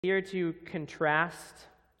Here to contrast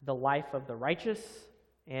the life of the righteous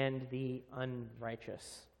and the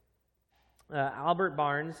unrighteous. Albert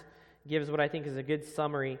Barnes gives what I think is a good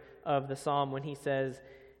summary of the psalm when he says,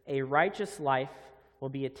 "A righteous life will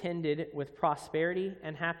be attended with prosperity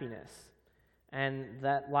and happiness, and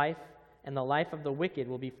that life and the life of the wicked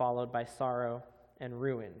will be followed by sorrow and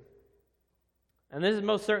ruin." And this is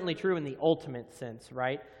most certainly true in the ultimate sense,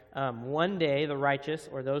 right? One day the righteous,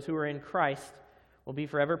 or those who are in Christ, will be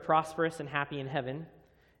forever prosperous and happy in heaven,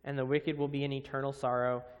 and the wicked will be in eternal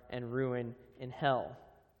sorrow and ruin in hell.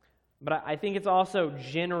 But I think it's also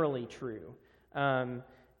generally true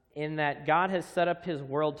in that God has set up his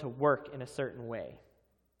world to work in a certain way.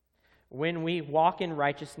 When we walk in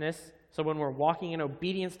righteousness, so when we're walking in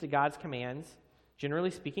obedience to God's commands,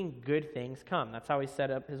 generally speaking, good things come. That's how he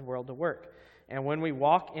set up his world to work. And when we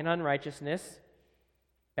walk in unrighteousness,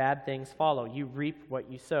 bad things follow. You reap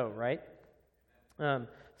what you sow, right?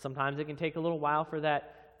 Sometimes it can take a little while for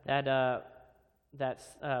that to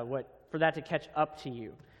catch up to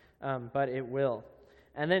you, but it will.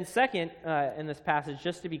 And then second, in this passage,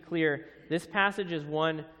 just to be clear, this passage is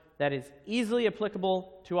one that is easily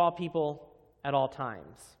applicable to all people at all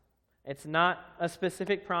times. It's not a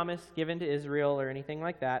specific promise given to Israel or anything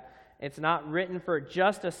like that. It's not written for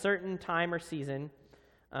just a certain time or season.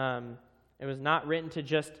 It was not written to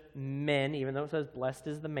just men, even though it says, "Blessed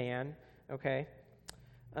is the man," okay?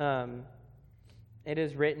 It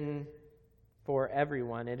is written for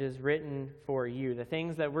everyone. It is written for you. The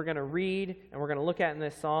things that we're going to read and we're going to look at in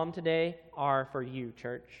this psalm today are for you,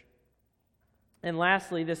 church. And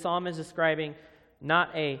lastly, this psalm is describing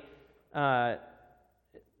not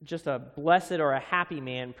just a blessed or a happy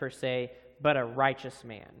man per se, but a righteous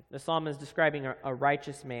man. The psalm is describing a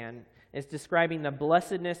righteous man. It's describing the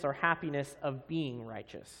blessedness or happiness of being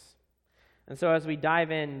righteous. And so as we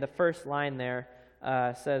dive in, the first line there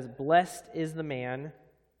says, "Blessed is the man,"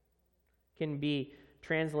 can be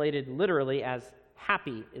translated literally as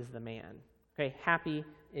 "happy is the man." Okay, happy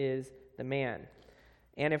is the man.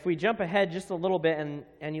 And if we jump ahead just a little bit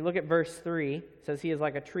and you look at verse 3, it says he is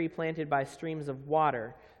like a tree planted by streams of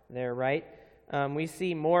water there, right? We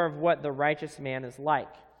see more of what the righteous man is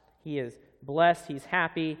like. He is blessed, he's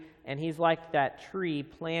happy, and he's like that tree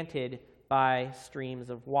planted by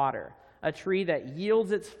streams of water. A tree that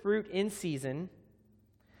yields its fruit in season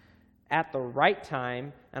at the right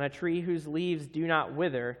time, and a tree whose leaves do not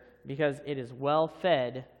wither because it is well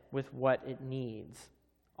fed with what it needs.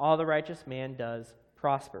 All the righteous man does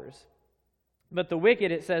prospers. But the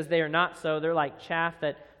wicked, it says, they are not so. They're like chaff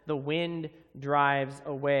that the wind drives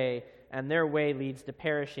away, and their way leads to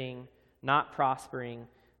perishing, not prospering.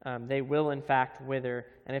 They will, in fact, wither.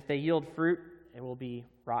 And if they yield fruit, it will be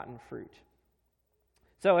rotten fruit.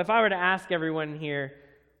 So if I were to ask everyone here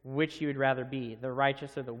which you would rather be, the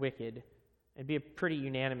righteous or the wicked, it'd be a pretty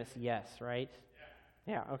unanimous yes, right?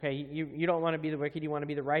 Yeah, okay. You don't want to be the wicked, you want to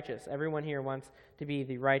be the righteous. Everyone here wants to be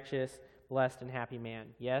the righteous, blessed, and happy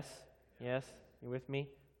man. Yes? Yes? You with me?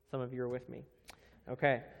 Some of you are with me.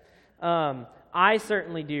 Okay. I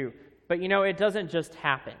certainly do. But it doesn't just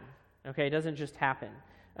happen. Okay, it doesn't just happen.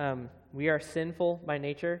 We are sinful by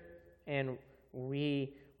nature, and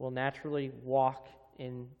we will naturally walk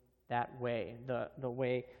in that way, the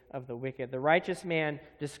way of the wicked. The righteous man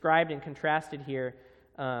described and contrasted here,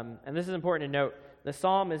 and this is important to note, the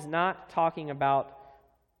psalm is not talking about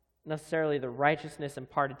necessarily the righteousness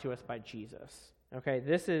imparted to us by Jesus. Okay,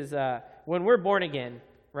 this is, when we're born again,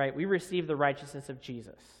 right, we receive the righteousness of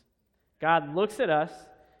Jesus. God looks at us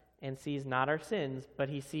and sees not our sins, but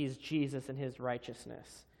he sees Jesus and his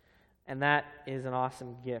righteousness. And that is an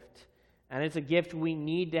awesome gift. And it's a gift we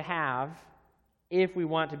need to have if we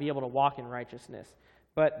want to be able to walk in righteousness.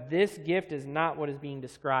 But this gift is not what is being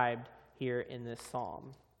described here in this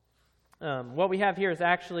psalm. What we have here is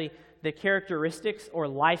actually the characteristics or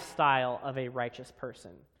lifestyle of a righteous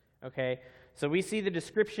person. Okay? So we see the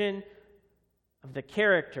description of the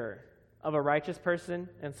character of a righteous person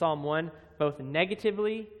in Psalm 1, both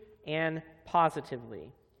negatively and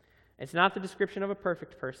positively. It's not the description of a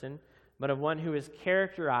perfect person, but of one who is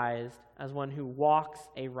characterized as one who walks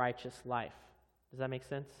a righteous life. Does that make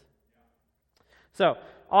sense? So,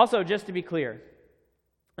 also, just to be clear,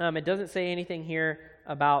 it doesn't say anything here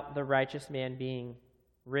about the righteous man being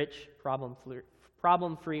rich,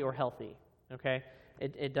 problem-free, or healthy. Okay?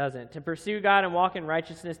 It doesn't. To pursue God and walk in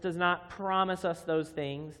righteousness does not promise us those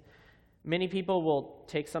things. Many people will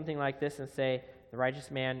take something like this and say the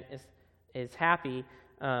righteous man is happy,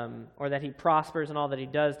 or that he prospers in all that he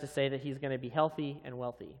does, to say that he's going to be healthy and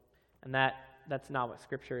wealthy. And that's not what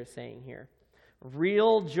Scripture is saying here.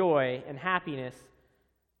 Real joy and happiness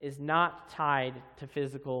is not tied to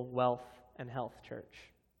physical wealth and health, church.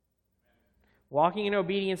 Walking in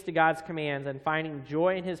obedience to God's commands and finding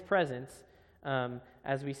joy in His presence,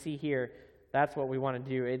 as we see here, that's what we want to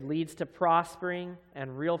do. It leads to prospering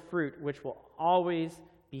and real fruit, which will always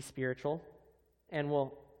be spiritual and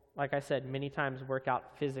will, like I said, many times work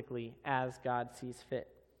out physically as God sees fit.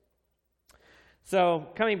 So,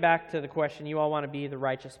 coming back to the question, you all want to be the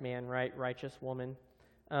righteous man, right? Righteous woman.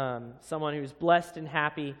 Someone who's blessed and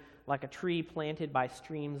happy, like a tree planted by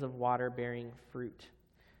streams of water bearing fruit.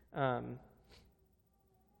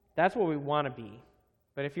 That's what we want to be.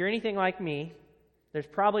 But if you're anything like me, there's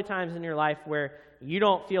probably times in your life where you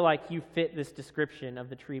don't feel like you fit this description of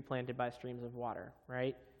the tree planted by streams of water,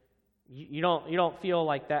 right? You don't feel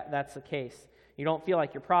like that's the case. You don't feel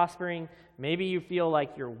like you're prospering. Maybe you feel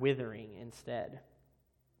like you're withering instead.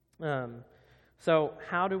 So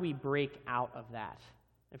how do we break out of that?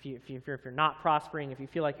 If you're not prospering, if you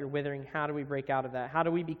feel like you're withering, how do we break out of that? How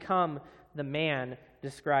do we become the man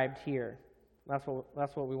described here? That's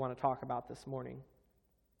what we want to talk about this morning.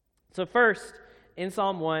 So first, in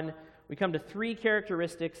Psalm 1, we come to three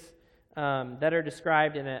characteristics that are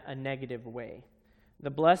described in a negative way. The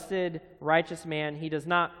blessed, righteous man, he does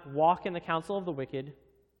not walk in the counsel of the wicked,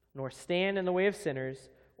 nor stand in the way of sinners,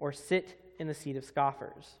 or sit in the seat of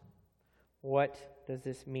scoffers. What does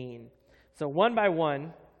this mean? So one by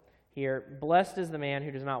one here, blessed is the man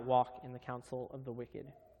who does not walk in the counsel of the wicked.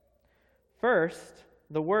 First,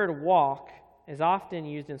 the word walk is often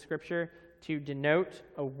used in Scripture to denote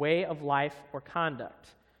a way of life or conduct,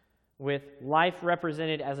 with life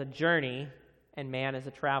represented as a journey and man as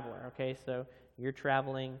a traveler. Okay, so you're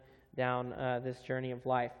traveling down this journey of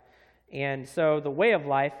life. And so the way of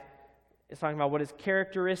life is talking about what is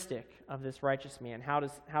characteristic of this righteous man. How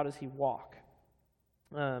does he walk?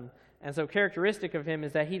 And so characteristic of him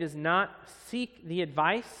is that he does not seek the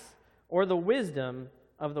advice or the wisdom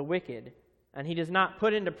of the wicked, and he does not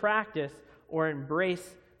put into practice or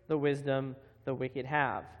embrace the wisdom the wicked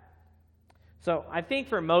have. So I think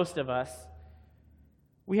for most of us,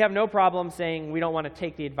 we have no problem saying we don't want to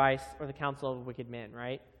take the advice or the counsel of wicked men,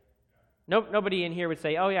 right? Nobody in here would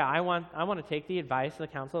say, "Oh yeah, I want to take the advice or the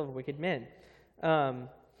counsel of wicked men."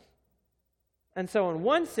 And so in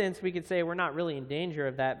one sense, we could say we're not really in danger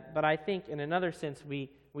of that, but I think in another sense, we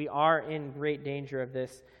are in great danger of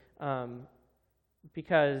this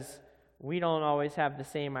because we don't always have the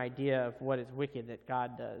same idea of what is wicked that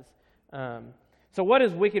God does. So what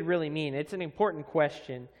does wicked really mean? It's an important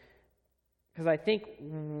question, because I think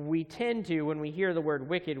we tend to, when we hear the word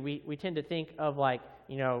wicked, we tend to think of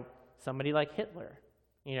somebody like Hitler,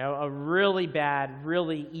 a really bad,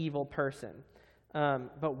 really evil person.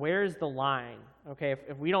 But where's the line? Okay,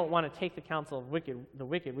 if we don't want to take the counsel of the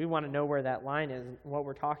wicked, we want to know where that line is, what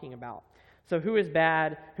we're talking about. So who is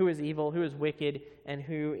bad, who is evil, who is wicked, and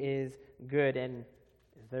who is good, and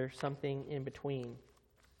is there something in between?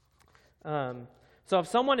 So if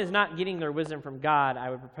someone is not getting their wisdom from God, I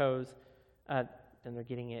would propose, then they're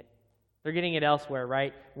getting it elsewhere,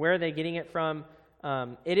 right? Where are they getting it from?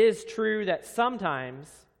 It is true that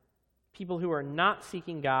sometimes people who are not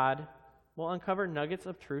seeking God will uncover nuggets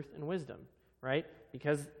of truth and wisdom, right?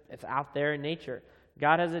 Because it's out there in nature.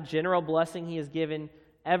 God has a general blessing He has given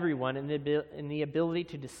everyone in the ability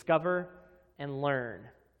to discover and learn.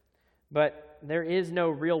 But there is no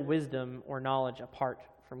real wisdom or knowledge apart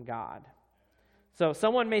from God. So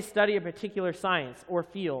someone may study a particular science or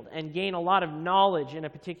field and gain a lot of knowledge in a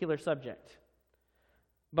particular subject.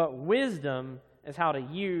 But wisdom is how to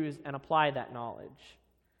use and apply that knowledge.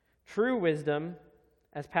 True wisdom,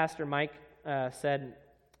 as Pastor Mike said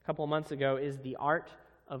a couple of months ago, is the art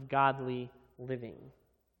of godly living.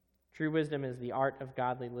 True wisdom is the art of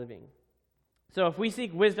godly living. So if we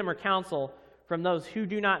seek wisdom or counsel from those who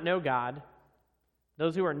do not know God,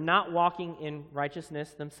 those who are not walking in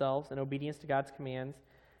righteousness themselves and obedience to God's commands,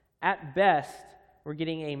 at best, we're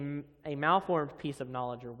getting a malformed piece of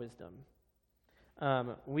knowledge or wisdom.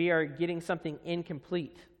 We are getting something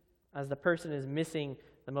incomplete, as the person is missing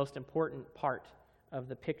the most important part of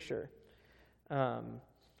the picture.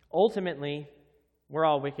 Ultimately, we're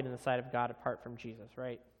all wicked in the sight of God apart from Jesus,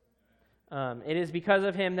 right? It is because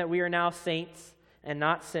of Him that we are now saints and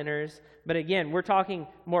not sinners. But again, we're talking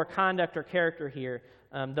more conduct or character here.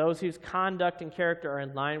 Those whose conduct and character are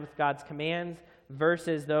in line with God's commands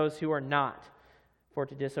versus those who are not. For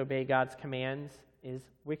to disobey God's commands is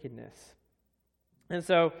wickedness. And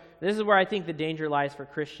so this is where I think the danger lies for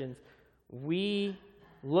Christians. We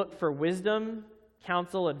look for wisdom,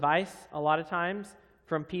 counsel, advice a lot of times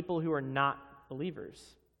from people who are not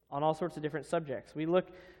believers on all sorts of different subjects. We look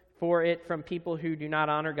for it from people who do not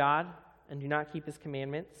honor God and do not keep his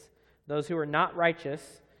commandments, those who are not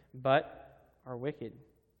righteous, but are wicked.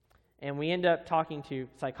 And we end up talking to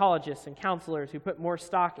psychologists and counselors who put more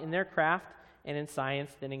stock in their craft and in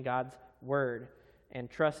science than in God's word, and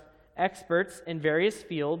trust experts in various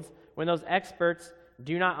fields when those experts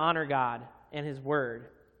do not honor God and his word.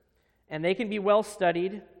 And they can be well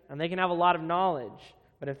studied, and they can have a lot of knowledge,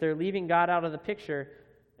 but if they're leaving God out of the picture,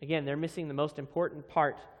 again, they're missing the most important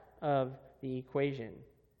part of the equation.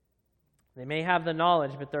 They may have the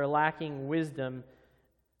knowledge, but they're lacking wisdom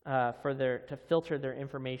to filter their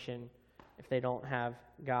information if they don't have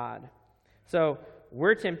God. So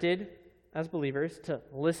we're tempted as believers to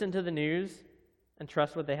listen to the news and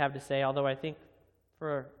trust what they have to say, although I think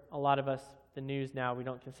for a lot of us, the news now, we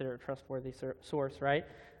don't consider a trustworthy source, right?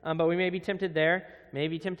 But we may be tempted there, may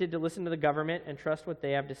be tempted to listen to the government and trust what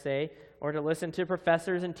they have to say, or to listen to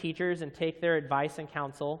professors and teachers and take their advice and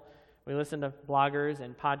counsel. We listen to bloggers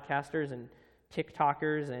and podcasters and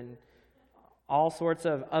TikTokers and all sorts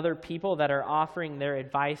of other people that are offering their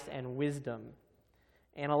advice and wisdom.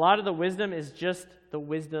 And a lot of the wisdom is just the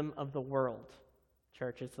wisdom of the world,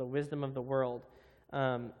 church. It's the wisdom of the world.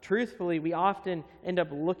 Truthfully, we often end up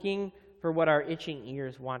looking for what our itching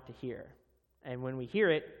ears want to hear. And when we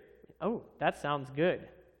hear it, oh, that sounds good.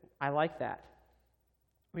 I like that.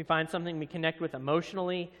 We find something we connect with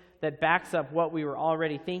emotionally that backs up what we were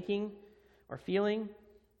already thinking or feeling.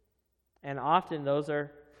 And often those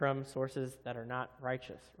are from sources that are not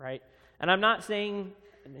righteous, right? And I'm not saying,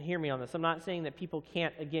 and hear me on this, I'm not saying that people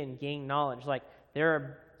can't, again, gain knowledge. Like, there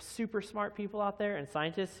are super smart people out there and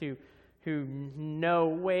scientists who know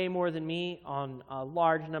way more than me on a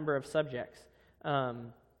large number of subjects.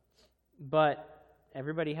 But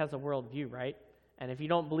everybody has a worldview, right? And if you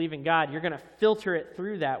don't believe in God, you're going to filter it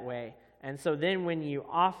through that way. And so then when you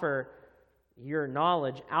offer your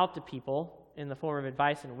knowledge out to people in the form of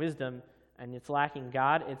advice and wisdom, and it's lacking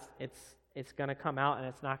God, it's going to come out and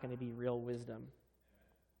it's not going to be real wisdom.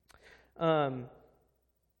 So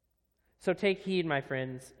take heed, my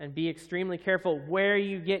friends, and be extremely careful where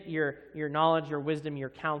you get your knowledge, your wisdom, your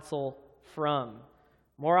counsel from.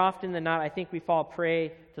 More often than not, I think we fall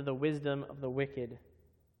prey to the wisdom of the wicked.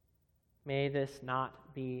 May this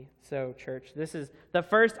not be so, church. This is the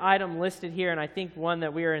first item listed here, and I think one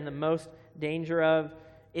that we are in the most danger of.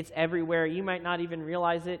 It's everywhere. You might not even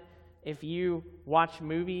realize it. If you watch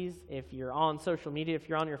movies, if you're on social media, if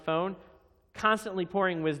you're on your phone, constantly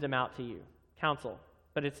pouring wisdom out to you, counsel.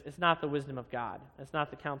 But it's not the wisdom of God. It's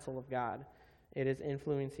not the counsel of God. It is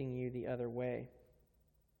influencing you the other way.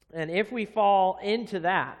 And if we fall into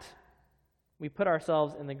that, we put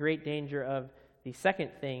ourselves in the great danger of the second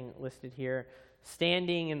thing listed here,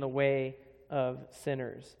 standing in the way of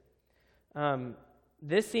sinners.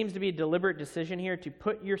 This seems to be a deliberate decision here to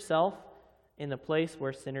put yourself in the place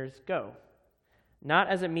where sinners go. Not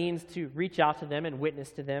as a means to reach out to them and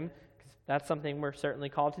witness to them, because that's something we're certainly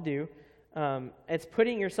called to do. It's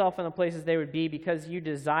putting yourself in the places they would be because you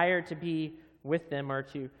desire to be with them or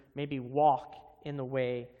to maybe walk in the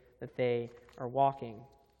way that they are walking.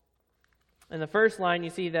 In the first line, you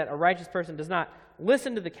see that a righteous person does not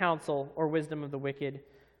listen to the counsel or wisdom of the wicked,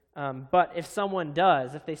 but if someone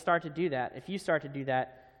does, if they start to do that, if you start to do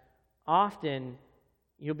that, often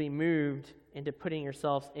you'll be moved into putting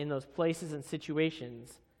yourselves in those places and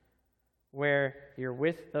situations where you're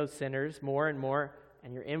with those sinners more and more,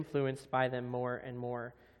 and you're influenced by them more and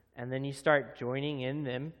more. And then you start joining in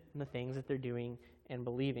them in the things that they're doing and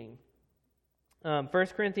believing. 1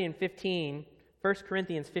 Corinthians 15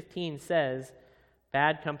 says,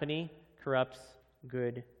 bad company corrupts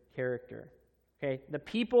good character. Okay, the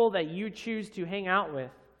people that you choose to hang out with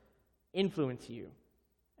influence you,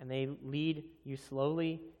 and they lead you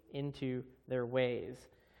slowly into their ways.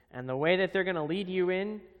 And the way that they're going to lead you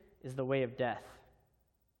in is the way of death.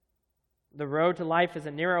 The road to life is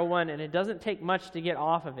a narrow one, and it doesn't take much to get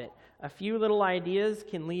off of it. A few little ideas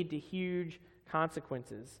can lead to huge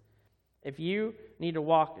consequences. If you need to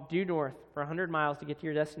walk due north for 100 miles to get to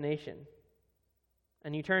your destination,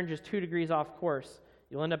 and you turn just 2 degrees off course,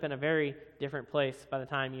 you'll end up in a very different place by the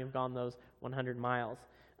time you've gone those 100 miles.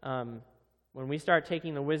 When we start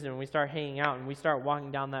taking the wisdom, when we start hanging out, and we start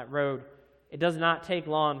walking down that road, it does not take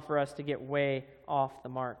long for us to get way off the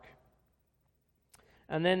mark.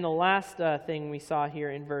 And then the last thing we saw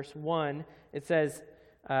here in verse 1, it says,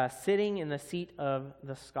 sitting in the seat of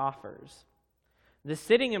the scoffers. The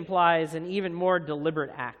sitting implies an even more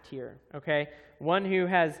deliberate act here, okay? One who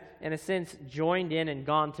has, in a sense, joined in and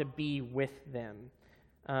gone to be with them.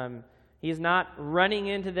 He's not running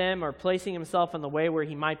into them or placing himself in the way where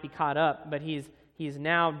he might be caught up, but he's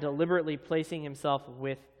now deliberately placing himself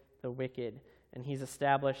with the wicked, and he's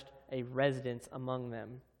established a residence among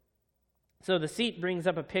them. So the seat brings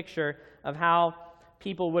up a picture of how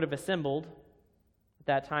people would have assembled at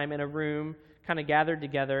that time in a room, kind of gathered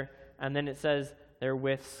together, and then it says they're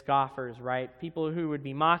with scoffers, right? People who would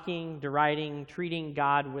be mocking, deriding, treating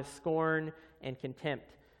God with scorn and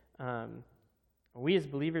contempt. We as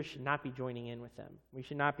believers should not be joining in with them. We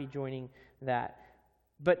should not be joining that.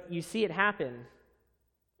 But you see it happen.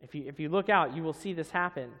 If you look out, you will see this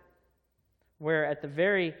happen, where at the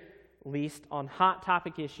very least on hot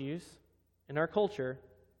topic issues in our culture,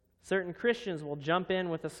 certain Christians will jump in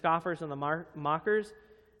with the scoffers and the mockers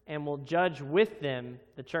and will judge with them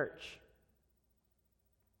the church.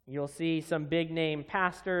 You'll see some big-name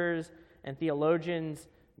pastors and theologians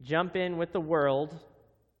jump in with the world,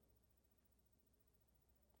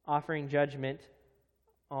 offering judgment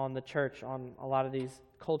on the church on a lot of these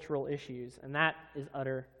cultural issues, and that is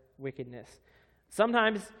utter wickedness.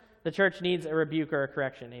 Sometimes the church needs a rebuke or a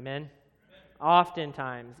correction, amen?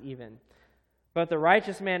 Oftentimes, even. But the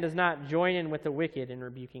righteous man does not join in with the wicked in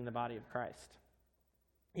rebuking the body of Christ.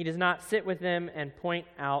 He does not sit with them and point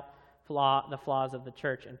out the flaws of the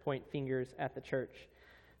church and point fingers at the church.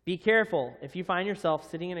 Be careful if you find yourself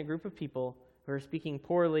sitting in a group of people who are speaking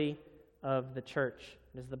poorly of the church.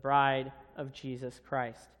 It is the bride of Jesus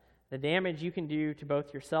Christ. The damage you can do to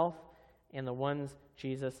both yourself and the ones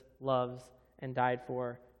Jesus loves and died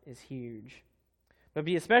for is huge. But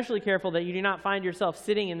be especially careful that you do not find yourself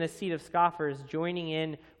sitting in this seat of scoffers, joining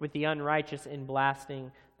in with the unrighteous in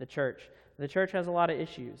blasting the church. The church has a lot of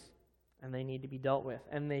issues, and they need to be dealt with.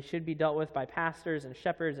 And they should be dealt with by pastors and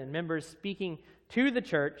shepherds and members speaking to the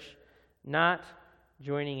church, not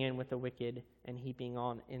joining in with the wicked and heaping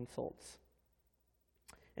on insults.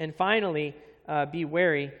 And finally, be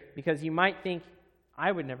wary, because you might think,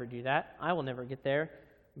 I would never do that. I will never get there.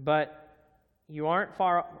 But you aren't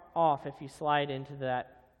far off if you slide into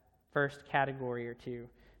that first category or two.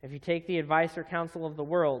 If you take the advice or counsel of the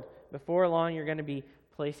world, before long you're going to be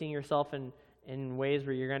placing yourself in ways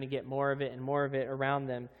where you're going to get more of it and more of it around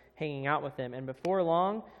them, hanging out with them. And before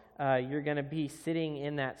long, you're going to be sitting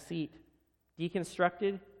in that seat,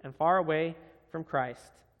 deconstructed and far away from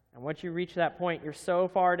Christ. And once you reach that point, you're so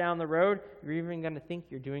far down the road, you're even going to think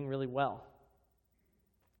you're doing really well.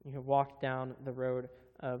 You have walked down the road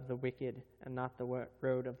of the wicked and not the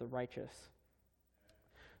road of the righteous.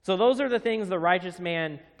 So those are the things the righteous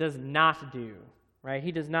man does not do, right?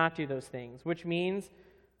 He does not do those things, which means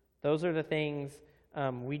those are the things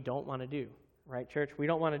we don't want to do, right, church? We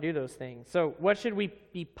don't want to do those things. So what should we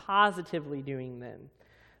be positively doing then?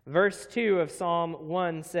 Verse 2 of Psalm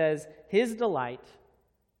 1 says, "His delight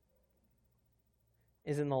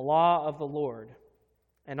is in the law of the Lord,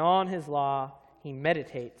 and on his law he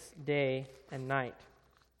meditates day and night."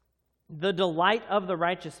 The delight of the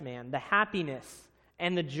righteous man, the happiness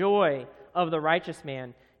and the joy of the righteous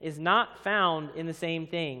man is not found in the same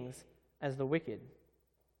things as the wicked.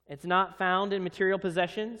 It's not found in material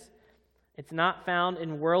possessions. It's not found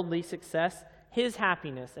in worldly success. His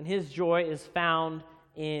happiness and his joy is found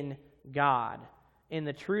in God, in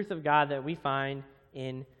the truth of God that we find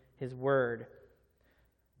in his word.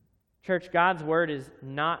 Church, God's word is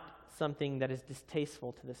not something that is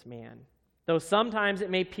distasteful to this man, though sometimes it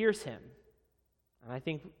may pierce him. And I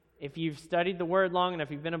think if you've studied the word long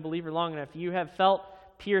enough, you've been a believer long enough, you have felt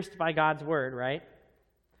pierced by God's word, right?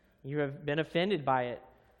 You have been offended by it.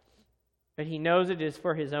 But he knows it is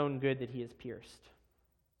for his own good that he is pierced.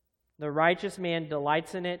 The righteous man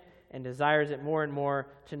delights in it and desires it more and more,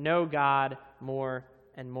 to know God more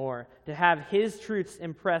and more, to have his truths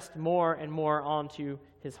impressed more and more onto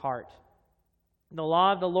his heart. The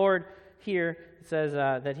law of the Lord here says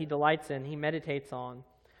that he delights in, he meditates on,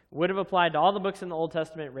 would have applied to all the books in the Old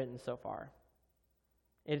Testament written so far.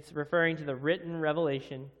 It's referring to the written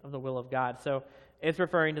revelation of the will of God. So it's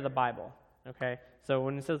referring to the Bible, okay? So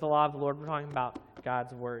when it says the law of the Lord, we're talking about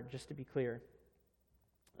God's word, just to be clear.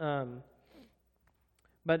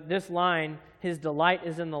 But this line, his delight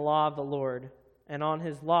is in the law of the Lord, and on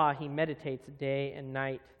his law he meditates day and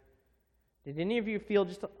night. Did any of you feel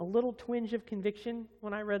just a little twinge of conviction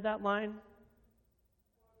when I read that line?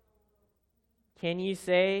 Can you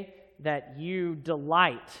say that you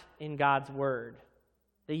delight in God's word,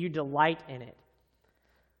 that you delight in it?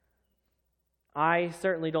 I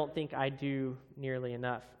certainly don't think I do nearly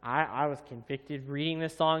enough. I was convicted reading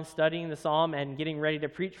this song, studying the psalm, and getting ready to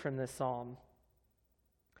preach from this psalm.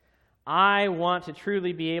 I want to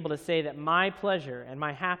truly be able to say that my pleasure and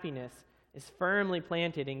my happiness is firmly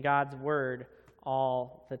planted in God's word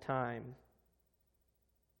all the time.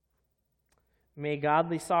 May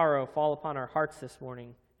godly sorrow fall upon our hearts this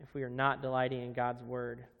morning if we are not delighting in God's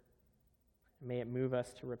word. May it move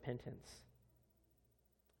us to repentance.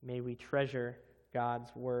 May we treasure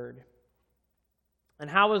God's word. And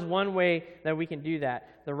how is one way that we can do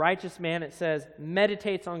that? The righteous man, it says,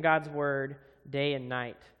 meditates on God's word day and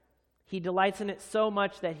night. He delights in it so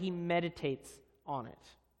much that he meditates on it.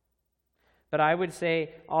 But I would say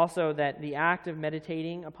also that the act of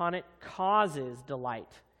meditating upon it causes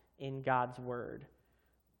delight in God's word.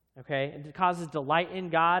 Okay? It causes delight in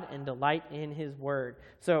God and delight in his word.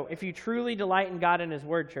 So if you truly delight in God and his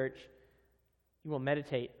word, church, you will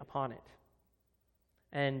meditate upon it.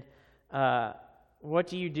 And what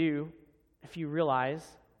do you do if you realize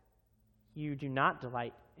you do not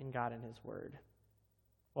delight in God and his word?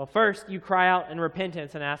 Well, first, you cry out in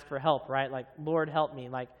repentance and ask for help, right? Like, Lord, help me.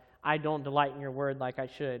 Like, I don't delight in your word like I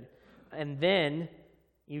should. And then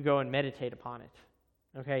you go and meditate upon it.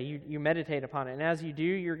 Okay, you meditate upon it. And as you do,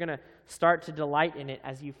 you're going to start to delight in it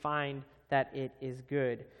as you find that it is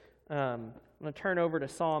good. I'm going to turn over to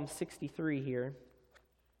Psalm 63 here.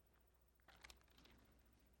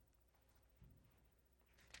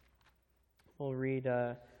 We'll read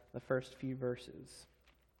the first few verses.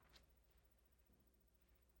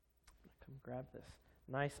 Come grab this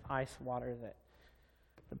nice ice water that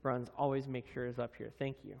the Bruns always make sure is up here.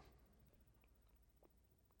 Thank you.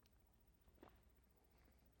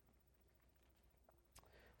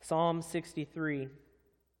 Psalm 63.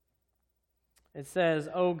 It says,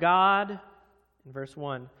 O God, in verse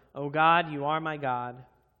 1, O God, you are my God.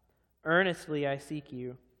 Earnestly I seek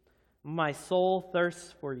you. My soul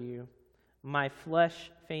thirsts for you. My flesh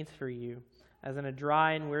faints for you, as in a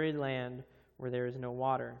dry and weary land where there is no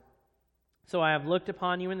water. So I have looked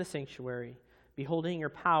upon you in the sanctuary, beholding your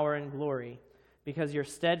power and glory. Because your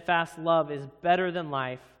steadfast love is better than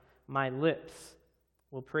life, my lips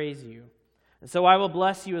will praise you. And so I will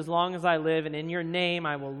bless you as long as I live, and in your name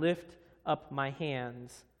I will lift up my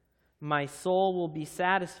hands. My soul will be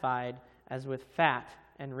satisfied as with fat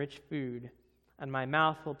and rich food, and my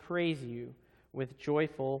mouth will praise you with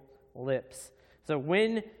joyful lips. So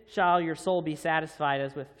when shall your soul be satisfied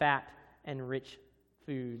as with fat and rich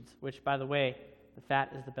foods? Which, by the way, the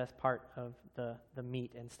fat is the best part of the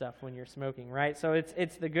meat and stuff when you're smoking, right? So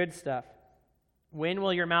it's the good stuff. When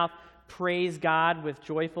will your mouth praise God with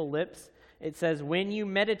joyful lips? It says, when you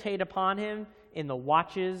meditate upon him in the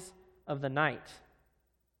watches of the night.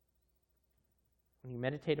 When you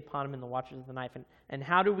meditate upon him in the watches of the night. And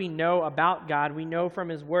how do we know about God? We know from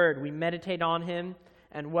his word. We meditate on him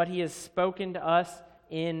and what he has spoken to us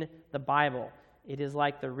in the Bible. It is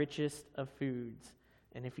like the richest of foods.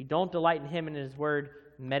 And if you don't delight in him and his word,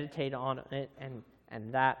 meditate on it,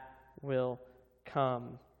 and that will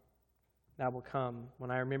come. That will come when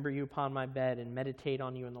I remember you upon my bed and meditate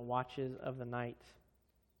on you in the watches of the night.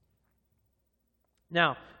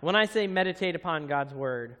 Now, when I say meditate upon God's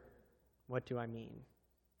word, what do I mean?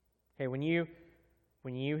 Okay, when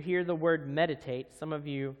you hear the word meditate, some of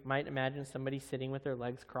you might imagine somebody sitting with their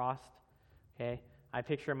legs crossed. Okay, I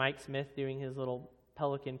picture Mike Smith doing his little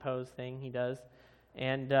pelican pose thing he does,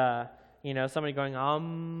 and somebody going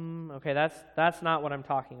Okay, that's not what I'm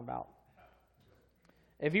talking about.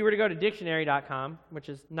 If you were to go to dictionary.com, which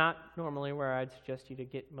is not normally where I'd suggest you to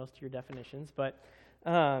get most of your definitions, but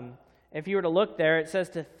if you were to look there, it says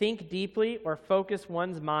to think deeply or focus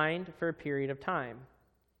one's mind for a period of time.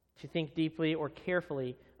 To think deeply or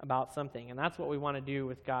carefully about something. And that's what we want to do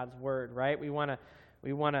with God's word, right? We want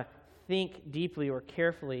to think deeply or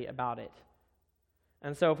carefully about it.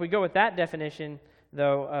 And so if we go with that definition,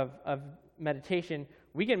 though, of meditation,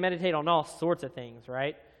 we can meditate on all sorts of things,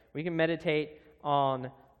 right? We can meditate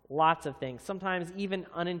on lots of things. Sometimes even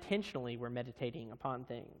unintentionally we're meditating upon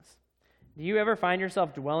things. Do you ever find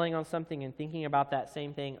yourself dwelling on something and thinking about that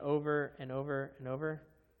same thing over and over and over?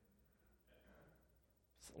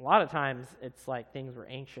 A lot of times it's like things we're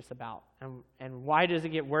anxious about. And why does it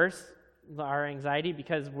get worse, our anxiety?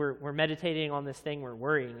 Because we're meditating on this thing we're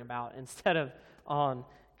worrying about instead of on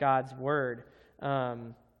God's word.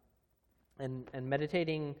 And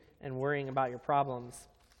meditating and worrying about your problems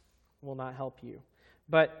will not help you.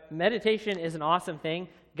 But meditation is an awesome thing.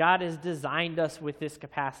 God has designed us with this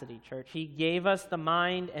capacity, church. He gave us the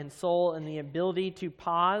mind and soul and the ability to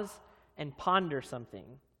pause and ponder something.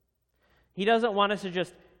 He doesn't want us to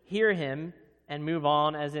just hear him and move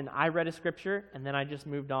on, as in I read a scripture and then I just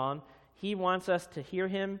moved on. He wants us to hear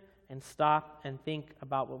him and stop and think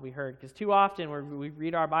about what we heard. Because too often we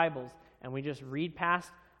read our Bibles and we just read past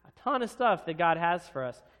a ton of stuff that God has for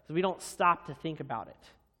us, so we don't stop to think about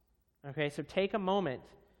it. Okay, so take a moment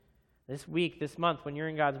this week, this month, when you're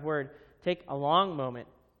in God's word, take a long moment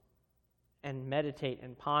and meditate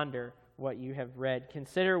and ponder what you have read.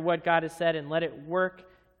 Consider what God has said and let it work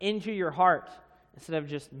into your heart instead of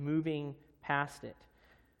just moving past it.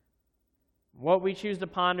 What we choose to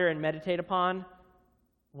ponder and meditate upon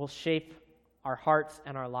will shape our hearts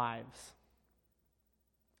and our lives.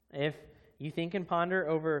 If you think and ponder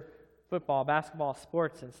over football, basketball,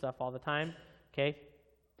 sports, and stuff all the time, okay,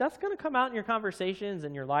 that's going to come out in your conversations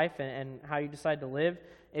and your life and how you decide to live.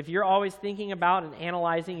 If you're always thinking about and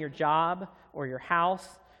analyzing your job or your house,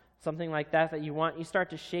 something like that you want, you start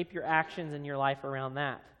to shape your actions and your life around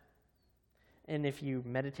that. And if you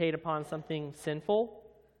meditate upon something sinful,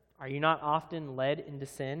 are you not often led into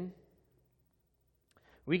sin?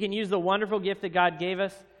 We can use the wonderful gift that God gave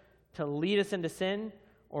us to lead us into sin,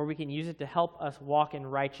 or we can use it to help us walk in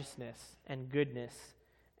righteousness and goodness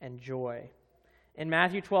and joy. In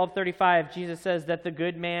Matthew 12:35, Jesus says that the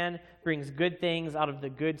good man brings good things out of the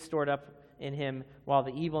good stored up in him, while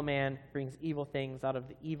the evil man brings evil things out of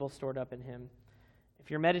the evil stored up in him.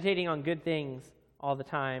 If you're meditating on good things all the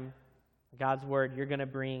time, God's word, you're going to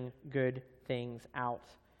bring good things out.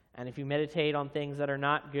 And if you meditate on things that are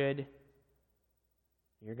not good,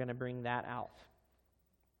 you're going to bring that out.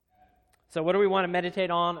 So what do we want to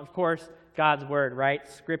meditate on? Of course, God's word, right?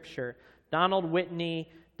 Scripture. Donald Whitney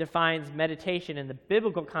defines meditation in the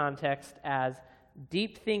biblical context as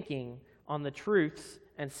deep thinking on the truths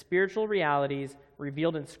and spiritual realities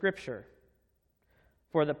revealed in Scripture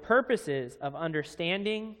for the purposes of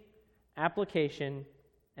understanding, application,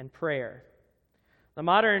 and prayer. The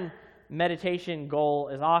modern meditation goal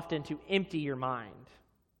is often to empty your mind.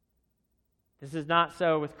 This is not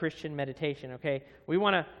so with Christian meditation, okay? We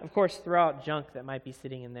want to, of course, throw out junk that might be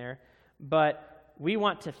sitting in there, but we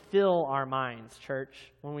want to fill our minds,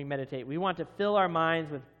 church, when we meditate. We want to fill our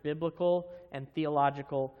minds with biblical and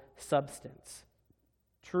theological substance.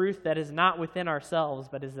 Truth that is not within ourselves,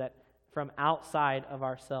 but is that from outside of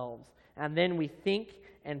ourselves. And then we think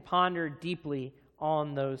and ponder deeply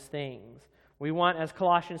on those things. We want, as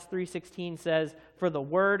Colossians 3:16 says, for the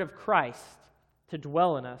word of Christ to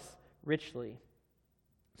dwell in us richly.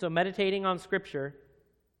 So meditating on Scripture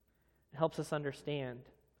helps us understand.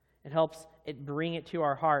 It helps it bring it to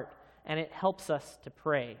our heart, and it helps us to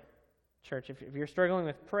pray. Church, if you're struggling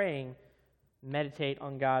with praying, meditate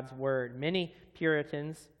on God's word. Many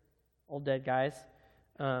Puritans, old dead guys,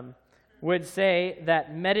 would say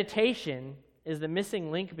that meditation is the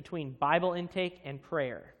missing link between Bible intake and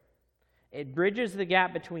prayer. It bridges the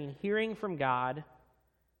gap between hearing from God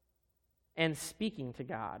and speaking to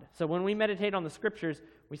God. So when we meditate on the Scriptures,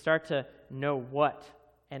 we start to know what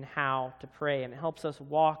and how to pray, and it helps us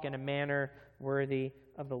walk in a manner worthy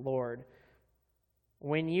of the Lord.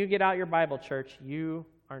 When you get out your Bible, church, you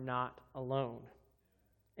are not alone.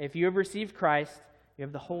 If you have received Christ, you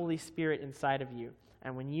have the Holy Spirit inside of you.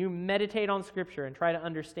 And when you meditate on Scripture and try to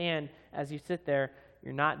understand as you sit there,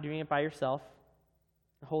 you're not doing it by yourself.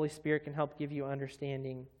 The Holy Spirit can help give you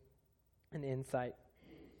understanding and insight.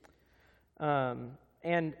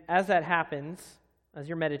 And as that happens, as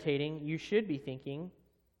you're meditating, you should be thinking,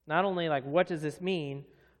 not only like, what does this mean,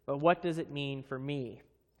 but what does it mean for me?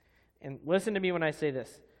 And listen to me when I say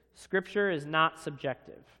this. Scripture is not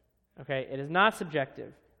subjective. Okay? It is not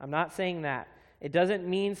subjective. I'm not saying that. It doesn't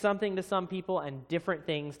mean something to some people and different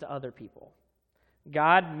things to other people.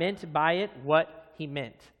 God meant by it what He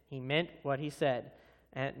meant. He meant what He said.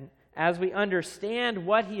 And as we understand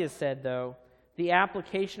what He has said, though, the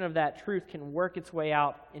application of that truth can work its way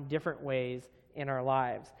out in different ways in our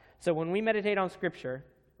lives. So when we meditate on Scripture,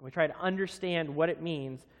 and we try to understand what it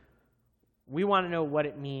means, we want to know what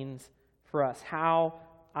it means for us, how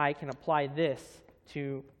I can apply this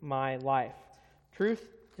to my life. Truth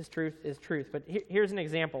is truth is truth. But here's an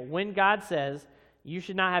example. When God says, you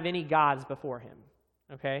should not have any gods before Him,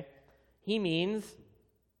 okay? He means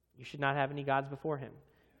you should not have any gods before Him.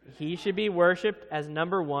 He should be worshipped as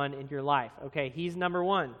number one in your life. Okay, He's number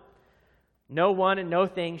one. No one and no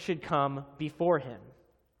thing should come before Him.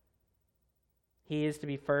 He is to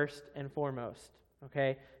be first and foremost.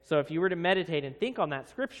 Okay, so if you were to meditate and think on that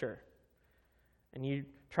Scripture, and you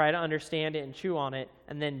try to understand it and chew on it,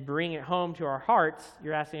 and then bring it home to our hearts,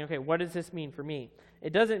 you're asking, okay, what does this mean for me?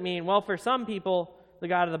 It doesn't mean, well, for some people, the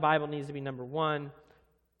God of the Bible needs to be number one,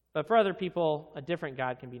 but for other people, a different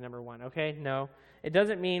God can be number one, okay? No. It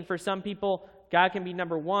doesn't mean for some people, God can be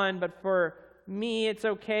number one, but for me, it's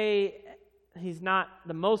okay. He's not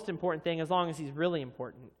the most important thing as long as He's really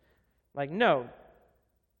important. Like, no.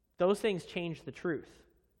 Those things change the truth.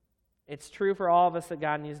 It's true for all of us that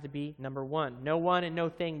God needs to be number one. No one and no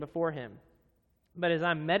thing before Him. But as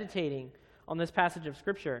I'm meditating on this passage of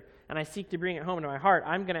Scripture, and I seek to bring it home into my heart,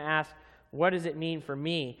 I'm going to ask, what does it mean for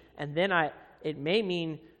me? And then it may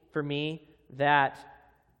mean for me that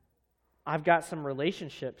I've got some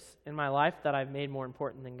relationships in my life that I've made more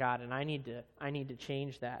important than God, and I need to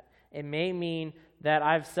change that. It may mean that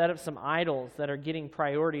I've set up some idols that are getting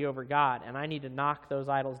priority over God, and I need to knock those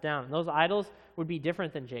idols down. And those idols would be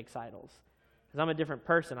different than Jake's idols, because I'm a different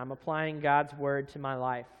person. I'm applying God's word to my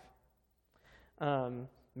life.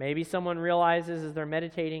 Maybe someone realizes as they're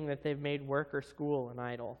meditating that they've made work or school an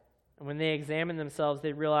idol. And when they examine themselves,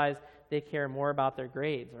 they realize they care more about their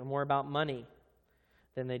grades or more about money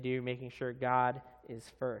than they do making sure God is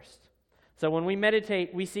first. So when we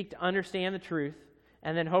meditate, we seek to understand the truth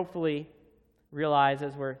and then hopefully realize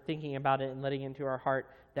as we're thinking about it and letting it into our heart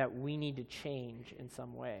that we need to change in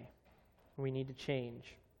some way. We need to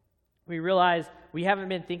change. We realize we haven't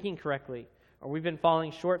been thinking correctly or we've been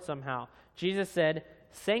falling short somehow. Jesus said,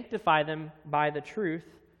 "Sanctify them by the truth.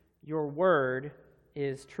 Your word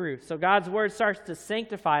is truth." So God's word starts to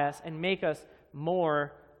sanctify us and make us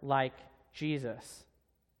more like Jesus.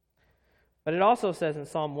 But it also says in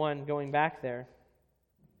Psalm 1, going back there,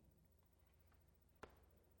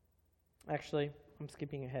 actually, I'm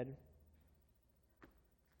skipping ahead.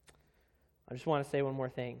 I just want to say one more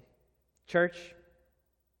thing. Church,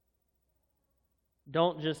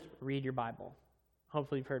 don't just read your Bible.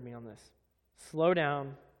 Hopefully you've heard me on this. Slow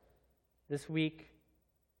down this week,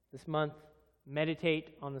 this month.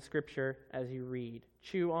 Meditate on the Scripture as you read.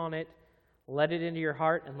 Chew on it. Let it into your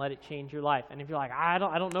heart and let it change your life. And if you're like, I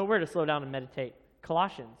don't know where to slow down and meditate,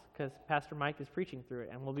 Colossians, because Pastor Mike is preaching through it,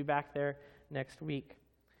 and we'll be back there next week.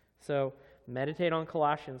 So meditate on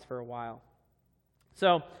Colossians for a while.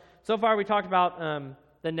 So far we talked about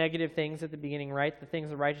the negative things at the beginning, right? The things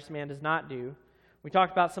the righteous man does not do. We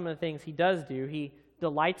talked about some of the things he does do. He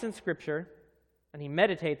delights in Scripture, and he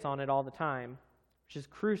meditates on it all the time, which is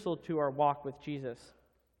crucial to our walk with Jesus.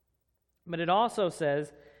 But it also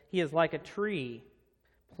says he is like a tree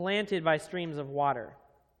planted by streams of water.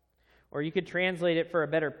 Or you could translate it for a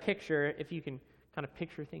better picture, if you can kind of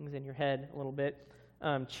picture things in your head a little bit,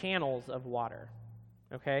 channels of water.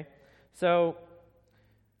 Okay? So,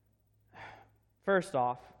 first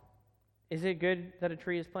off, is it good that a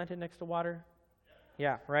tree is planted next to water?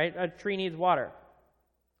 Yeah, right? A tree needs water.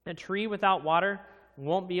 A tree without water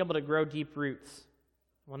won't be able to grow deep roots,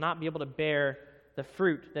 will not be able to bear the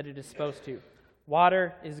fruit that it is supposed to.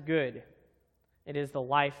 Water is good. It is the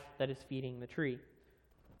life that is feeding the tree.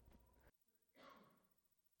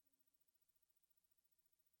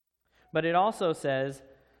 But it also says,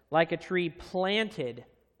 like a tree planted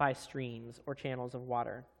by streams or channels of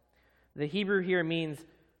water. The Hebrew here means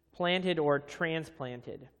planted or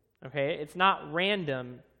transplanted. Okay? It's not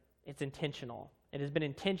random, it's intentional. It has been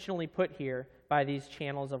intentionally put here by these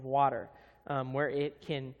channels of water, where it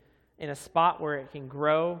can, in a spot where it can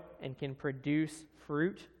grow and can produce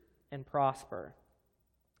fruit and prosper.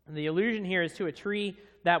 And the allusion here is to a tree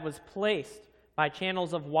that was placed by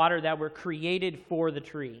channels of water that were created for the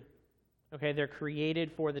tree. Okay, they're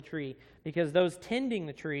created for the tree because those tending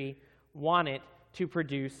the tree want it to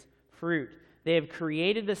produce fruit. They have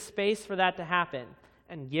created the space for that to happen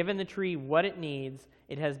and given the tree what it needs.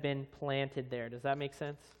 It has been planted there. Does that make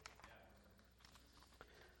sense?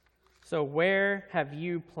 So where have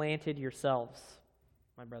you planted yourselves,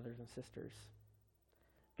 my brothers and sisters?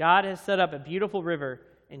 God has set up a beautiful river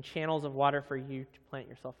and channels of water for you to plant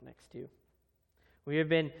yourself next to. We have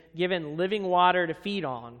been given living water to feed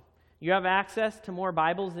on. You have access to more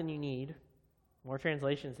Bibles than you need, more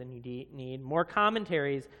translations than you need, more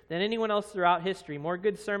commentaries than anyone else throughout history, more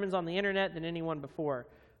good sermons on the internet than anyone before.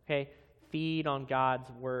 Okay? Feed on God's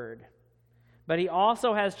word. But he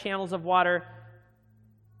also has channels of water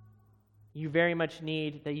you very much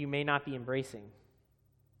need that you may not be embracing.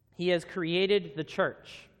 He has created the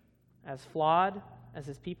church, as flawed as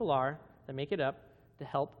his people are, that make it up, to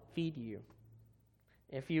help feed you.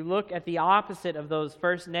 If you look at the opposite of those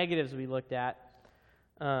first negatives we looked at,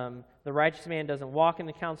 the righteous man doesn't walk in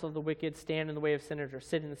the counsel of the wicked, stand in the way of sinners, or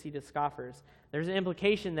sit in the seat of scoffers. There's an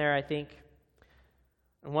implication there, I think,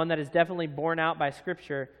 and one that is definitely borne out by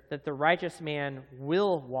Scripture, that the righteous man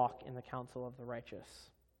will walk in the counsel of the righteous,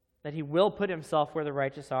 that he will put himself where the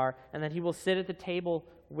righteous are, and that he will sit at the table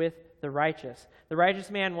with the righteous. The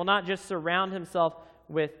righteous man will not just surround himself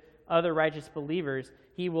with other righteous believers,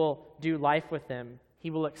 he will do life with them. He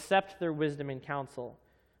will accept their wisdom and counsel,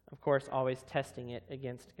 of course, always testing it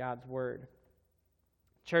against God's word.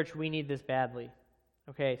 Church, we need this badly.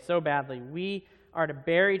 Okay, so badly. We are to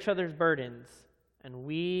bear each other's burdens, and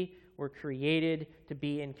we were created to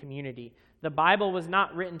be in community. The Bible was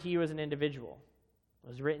not written to you as an individual. It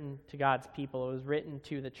was written to God's people. It was written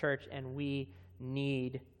to the church, and we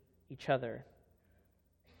need each other.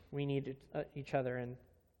 We need each other.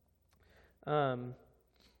 And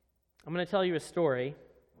I'm going to tell you a story,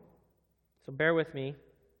 so bear with me.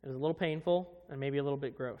 It was a little painful and maybe a little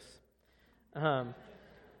bit gross.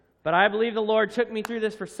 But I believe the Lord took me through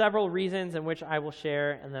this for several reasons, in which I will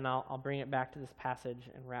share, and then I'll bring it back to this passage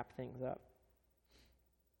and wrap things up.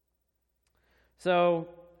 So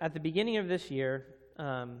at the beginning of this year,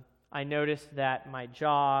 I noticed that my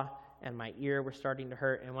jaw and my ear were starting to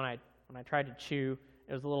hurt, and when I tried to chew,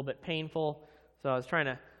 it was a little bit painful. So I was trying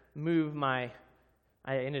to move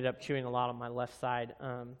I ended up chewing a lot on my left side.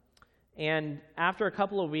 And after a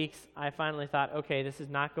couple of weeks, I finally thought, okay, this is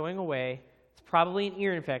not going away. It's probably an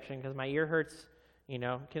ear infection because my ear hurts,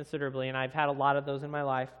 considerably, and I've had a lot of those in my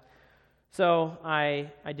life. So I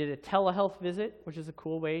did a telehealth visit, which is a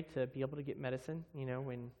cool way to be able to get medicine,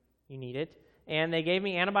 when you need it. And they gave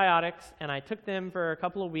me antibiotics, and I took them for a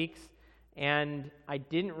couple of weeks, and I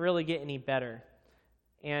didn't really get any better.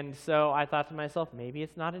 And so I thought to myself, maybe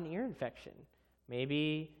it's not an ear infection.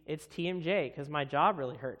 Maybe it's TMJ because my jaw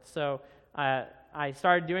really hurts. So I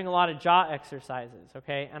started doing a lot of jaw exercises,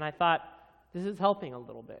 okay? And I thought, this is helping a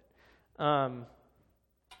little bit. And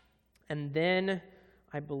then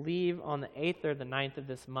I believe on the 8th or the 9th of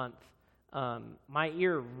this month, my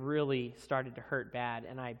ear really started to hurt bad,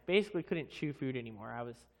 and I basically couldn't chew food anymore. I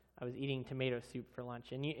was eating tomato soup for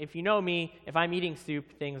lunch. And if you know me, if I'm eating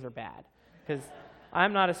soup, things are bad because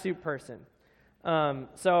I'm not a soup person.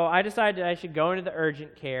 So I decided I should go into the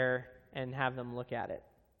urgent care and have them look at it.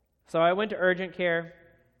 So I went to urgent care,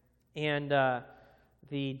 and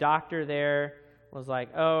the doctor there was like,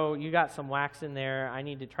 oh, you got some wax in there. I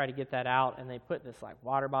need to try to get that out. And they put this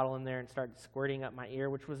water bottle in there and started squirting up my ear,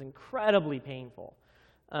 which was incredibly painful.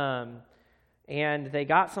 And they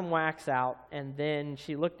got some wax out, and then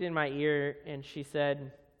she looked in my ear and she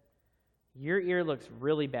said, your ear looks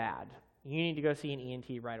really bad. You need to go see an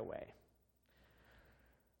ENT right away.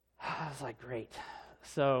 I was like, great.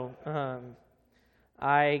 So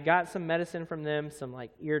I got some medicine from them, some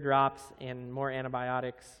ear drops and more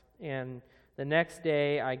antibiotics. And the next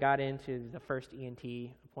day I got into the first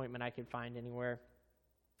ENT appointment I could find anywhere.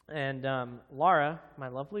 And Laura, my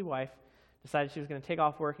lovely wife, decided she was going to take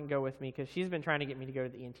off work and go with me because she's been trying to get me to go to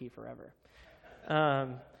the ENT forever.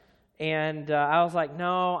 And I was like,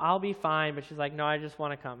 no, I'll be fine. But she's like, no, I just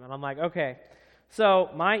want to come. And I'm like, okay.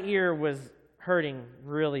 So my ear was hurting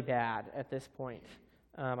really bad at this point.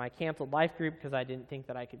 I canceled life group because I didn't think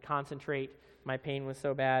that I could concentrate. My pain was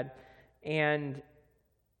so bad. And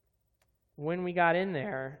when we got in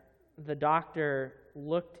there, the doctor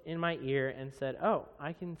looked in my ear and said, oh,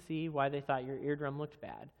 I can see why they thought your eardrum looked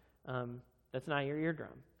bad. That's not your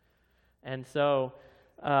eardrum. And so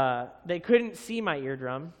they couldn't see my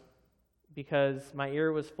eardrum because my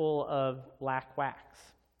ear was full of black wax.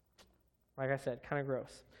 Like I said, kind of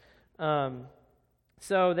gross.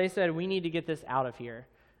 So they said, we need to get this out of here.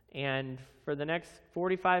 And for the next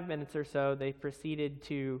 45 minutes or so, they proceeded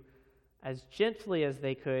to, as gently as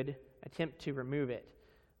they could, attempt to remove it.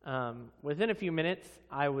 Within a few minutes,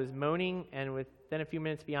 I was moaning, and within a few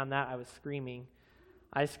minutes beyond that, I was screaming.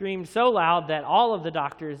 I screamed so loud that all of the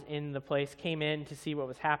doctors in the place came in to see what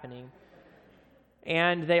was happening.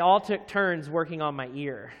 And they all took turns working on my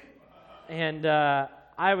ear. And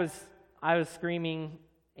I was screaming,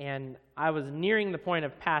 and I was nearing the point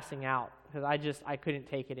of passing out because I couldn't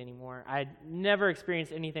take it anymore. I'd never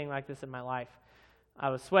experienced anything like this in my life. I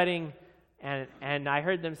was sweating, and I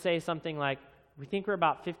heard them say something like, we think we're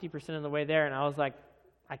about 50% of the way there. And I was like,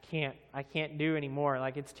 I can't do anymore.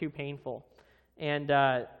 It's too painful. And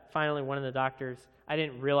finally, one of the doctors, I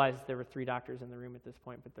didn't realize there were 3 doctors in the room at this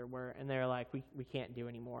point, but there were, and they were like, we can't do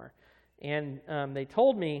anymore. And they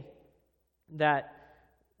told me that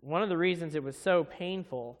one of the reasons it was so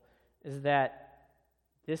painful is that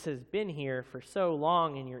this has been here for so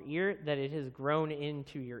long in your ear that it has grown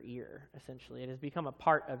into your ear, essentially. It has become a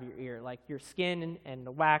part of your ear, like your skin and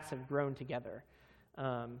the wax have grown together.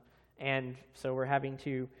 And so we're having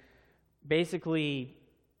to basically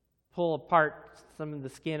pull apart some of the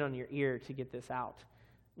skin on your ear to get this out.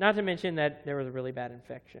 Not to mention that there was a really bad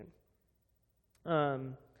infection.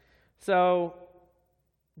 So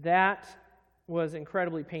that was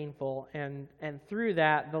incredibly painful, and through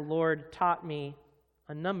that, the Lord taught me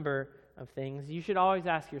a number of things. You should always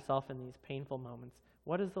ask yourself in these painful moments,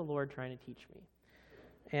 what is the Lord trying to teach me?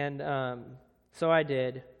 And so I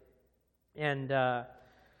did. And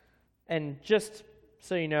just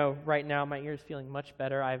so you know, right now my ear is feeling much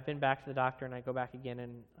better. I've been back to the doctor, and I go back again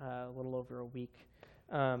in a little over a week.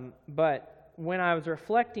 But when I was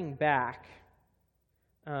reflecting back,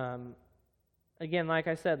 again, like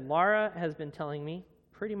I said, Laura has been telling me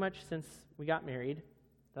pretty much since we got married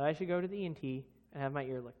that I should go to the ENT and have my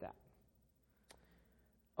ear looked at.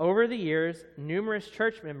 Over the years, numerous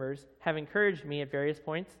church members have encouraged me at various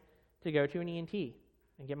points to go to an ENT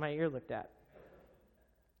and get my ear looked at.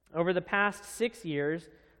 Over the past 6 years,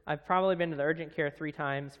 I've probably been to the urgent care 3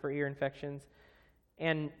 times for ear infections.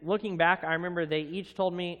 And looking back, I remember they each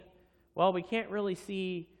told me, well, we can't really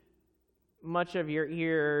see much of your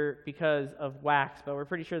ear because of wax, but we're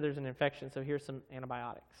pretty sure there's an infection, so here's some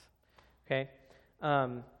antibiotics. Okay?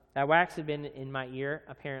 That wax had been in my ear,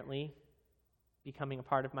 apparently, becoming a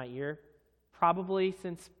part of my ear, probably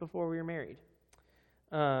since before we were married.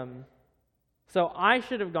 So I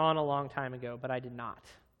should have gone a long time ago, but I did not.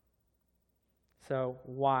 So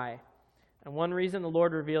why? And one reason the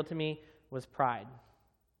Lord revealed to me was pride.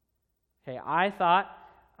 Okay, I thought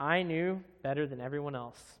I knew better than everyone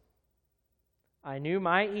else. I knew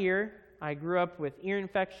my ear. I grew up with ear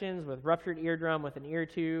infections, with ruptured eardrum, with an ear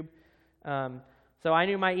tube. So I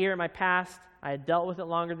knew my ear in my past. I had dealt with it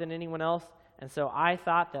longer than anyone else. And so I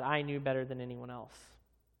thought that I knew better than anyone else.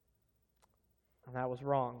 And that was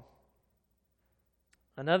wrong.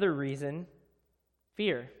 Another reason,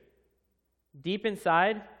 fear. Deep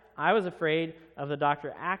inside, I was afraid of the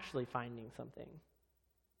doctor actually finding something.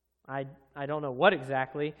 I don't know what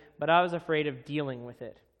exactly, but I was afraid of dealing with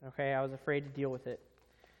it. Okay, I was afraid to deal with it.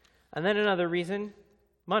 And then another reason,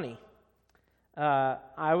 money.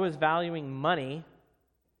 I was valuing money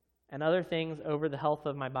and other things over the health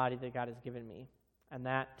of my body that God has given me. And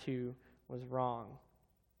that, too, was wrong.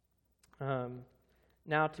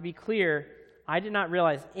 Now, to be clear, I did not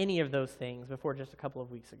realize any of those things before just a couple of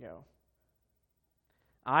weeks ago.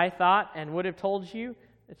 I thought and would have told you,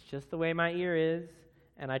 it's just the way my ear is,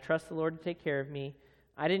 and I trust the Lord to take care of me.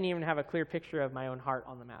 I didn't even have a clear picture of my own heart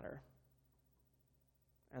on the matter.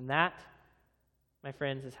 And that, my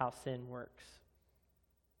friends, is how sin works.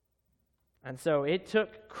 And so it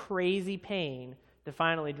took crazy pain to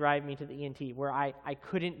finally drive me to the ENT, where I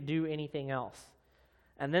couldn't do anything else.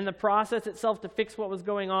 And then the process itself to fix what was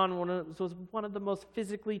going on was one of the most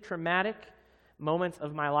physically traumatic moments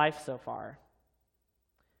of my life so far.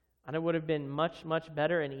 And it would have been much, much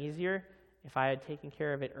better and easier if I had taken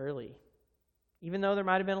care of it early. Even though there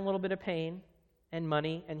might have been a little bit of pain and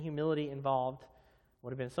money and humility involved, it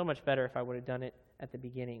would have been so much better if I would have done it at the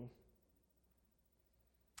beginning.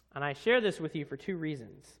 And I share this with you for 2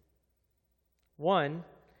 reasons. One,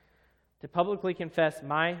 to publicly confess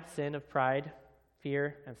my sin of pride,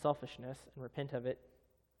 fear, and selfishness and repent of it.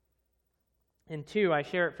 And 2, I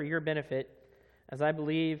share it for your benefit, as I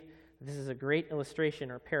believe this is a great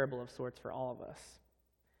illustration or parable of sorts for all of us.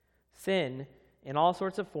 Sin, in all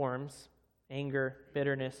sorts of forms, anger,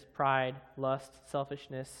 bitterness, pride, lust,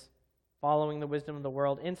 selfishness, following the wisdom of the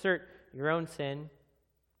world, insert your own sin,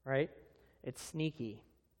 right? It's sneaky.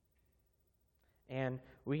 And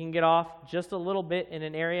we can get off just a little bit in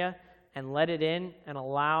an area and let it in and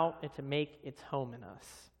allow it to make its home in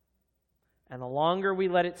us. And the longer we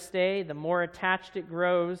let it stay, the more attached it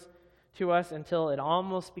grows to us until it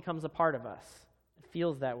almost becomes a part of us. It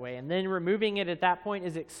feels that way. And then removing it at that point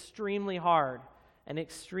is extremely hard and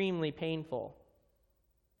extremely painful.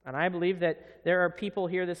 And I believe that there are people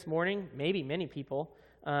here this morning, maybe many people,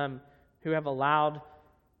 who have allowed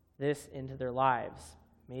this into their lives.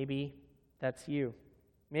 Maybe that's you.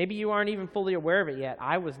 Maybe you aren't even fully aware of it yet.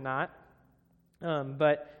 I was not.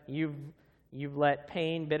 But you've let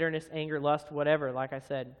pain, bitterness, anger, lust, whatever, like I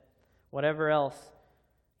said, whatever else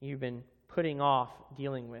you've been putting off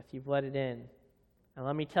dealing with, you've let it in. And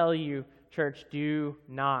let me tell you, church, do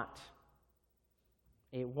not.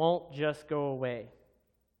 It won't just go away.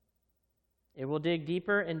 It will dig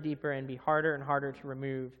deeper and deeper and be harder and harder to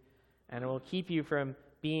remove, and it will keep you from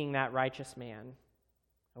being that righteous man.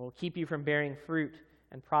 It will keep you from bearing fruit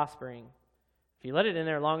and prospering. If you let it in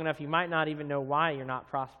there long enough, you might not even know why you're not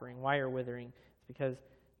prospering, why you're withering. It's because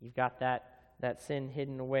you've got that sin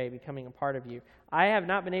hidden away, becoming a part of you. I have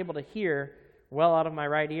not been able to hear well out of my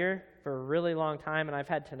right ear for a really long time, and I've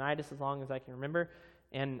had tinnitus as long as I can remember.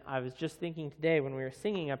 And I was just thinking today when we were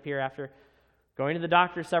singing up here after going to the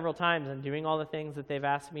doctor several times and doing all the things that they've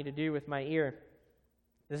asked me to do with my ear,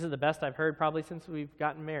 this is the best I've heard probably since we've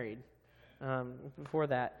gotten married. Before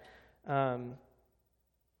that.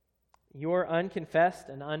 Your unconfessed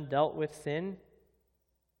and undealt with sin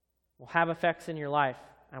will have effects in your life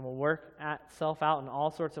and will work itself out in all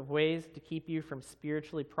sorts of ways to keep you from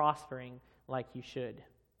spiritually prospering like you should.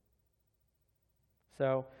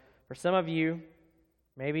 So, for some of you,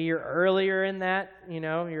 maybe you're earlier in that,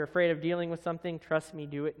 you're afraid of dealing with something. Trust me,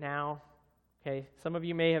 do it now. Okay, some of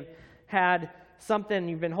you may have had something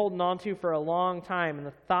you've been holding on to for a long time, and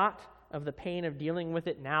the thought of the pain of dealing with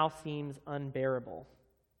it now seems unbearable.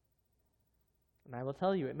 And I will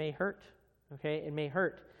tell you, it may hurt. Okay? It may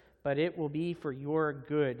hurt, but it will be for your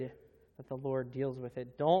good that the Lord deals with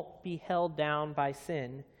it. Don't be held down by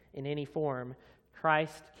sin in any form.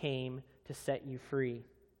 Christ came to set you free.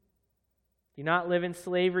 Do not live in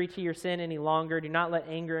slavery to your sin any longer. Do not let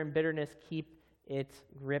anger and bitterness keep its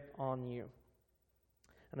grip on you.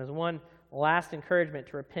 And as one last encouragement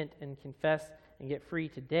to repent and confess and get free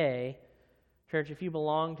today, church, if you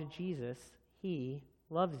belong to Jesus, He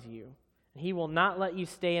loves you. He will not let you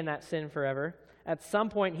stay in that sin forever. At some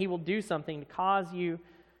point, He will do something to cause you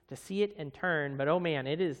to see it and turn, but oh man,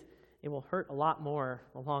 it will hurt a lot more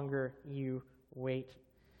the longer you wait.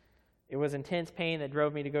 It was intense pain that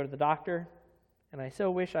drove me to go to the doctor, and I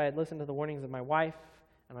so wish I had listened to the warnings of my wife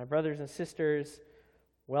and my brothers and sisters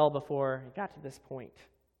well before it got to this point.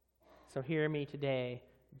 So hear me today,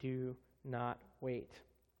 do not wait.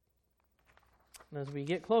 And as we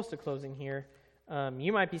get close to closing here,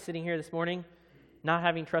 you might be sitting here this morning not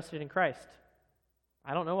having trusted in Christ.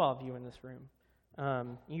 I don't know all of you in this room.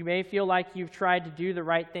 You may feel like you've tried to do the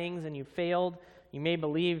right things and you've failed. You may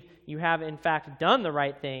believe you have, in fact, done the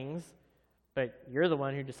right things, but you're the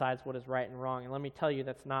one who decides what is right and wrong. And let me tell you,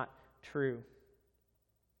 that's not true.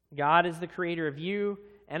 God is the creator of you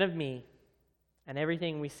and of me and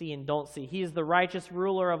everything we see and don't see. He is the righteous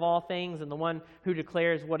ruler of all things and the one who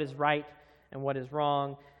declares what is right and what is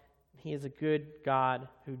wrong. He is a good God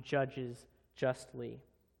who judges justly.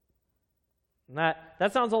 And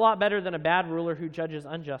that sounds a lot better than a bad ruler who judges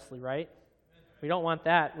unjustly, right? We don't want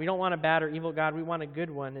that. We don't want a bad or evil God. We want a good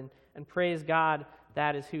one. And praise God,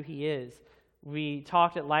 that is who He is. We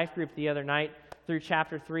talked at Life Group the other night through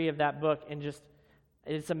chapter 3 of that book, and just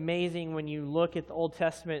it's amazing when you look at the Old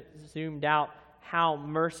Testament zoomed out how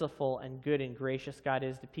merciful and good and gracious God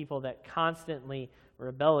is to people that constantly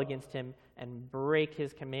rebel against Him and break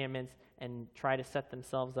His commandments and try to set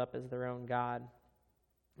themselves up as their own God.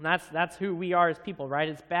 And that's who we are as people, right?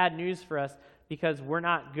 It's bad news for us because we're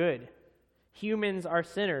not good. Humans are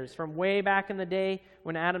sinners. From way back in the day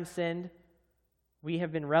when Adam sinned, we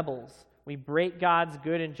have been rebels. We break God's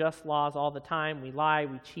good and just laws all the time. We lie,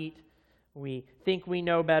 we cheat, we think we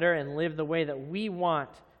know better and live the way that we want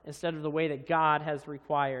instead of the way that God has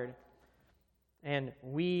required. And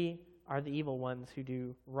we are the evil ones who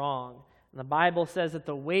do wrong. And the Bible says that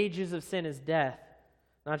the wages of sin is death,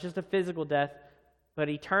 not just a physical death, but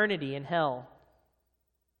eternity in hell.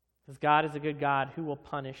 Because God is a good God who will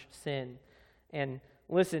punish sin. And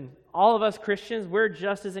listen, all of us Christians, we're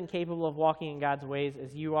just as incapable of walking in God's ways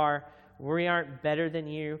as you are. We aren't better than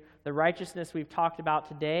you. The righteousness we've talked about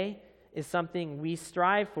today is something we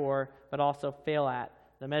strive for, but also fail at.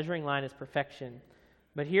 The measuring line is perfection.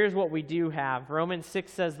 But here's what we do have. Romans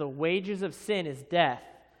 6 says the wages of sin is death,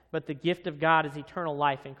 but the gift of God is eternal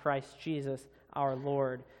life in Christ Jesus our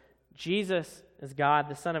Lord. Jesus is God,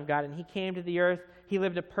 the Son of God, and He came to the earth. He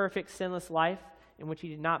lived a perfect, sinless life in which He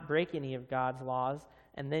did not break any of God's laws,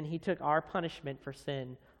 and then He took our punishment for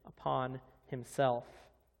sin upon Himself.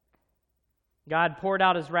 God poured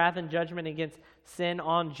out His wrath and judgment against sin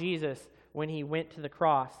on Jesus when He went to the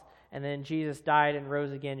cross, and then Jesus died and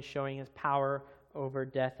rose again, showing His power over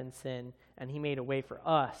death and sin, and He made a way for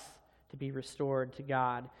us to be restored to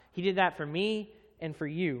God. He did that for me and for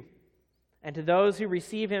you. And to those who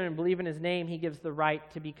receive Him and believe in His name, He gives the right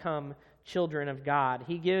to become children of God.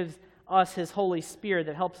 He gives us His Holy Spirit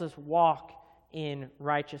that helps us walk in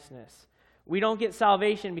righteousness. We don't get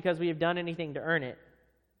salvation because we have done anything to earn it.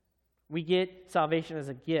 We get salvation as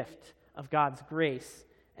a gift of God's grace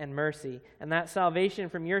and mercy. And that salvation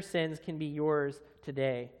from your sins can be yours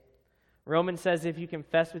today. Romans says if you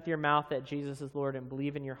confess with your mouth that Jesus is Lord and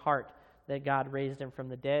believe in your heart that God raised Him from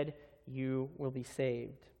the dead, you will be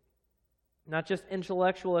saved. Not just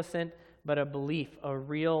intellectual assent, but a belief, a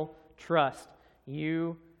real trust.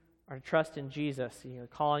 You are to trust in Jesus. You're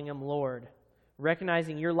calling Him Lord,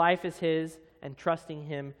 recognizing your life is His and trusting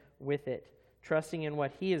Him with it, trusting in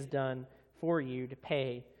what He has done for you to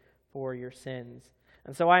pay for your sins.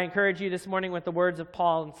 And so I encourage you this morning with the words of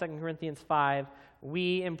Paul in 2 Corinthians 5,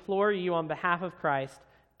 we implore you on behalf of Christ,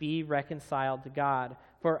 be reconciled to God.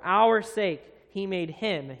 For our sake, He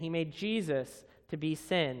made Jesus to be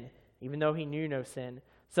sin, even though He knew no sin,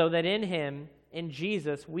 so that in Him, in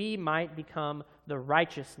Jesus, we might become the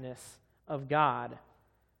righteousness of God.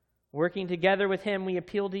 Working together with Him, we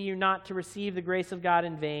appeal to you not to receive the grace of God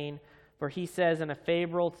in vain, for He says, in a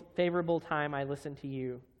favorable time I listened to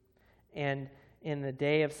you, and in the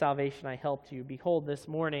day of salvation I helped you. Behold, this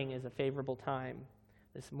morning is a favorable time.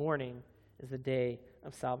 This morning is the day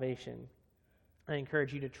of salvation. I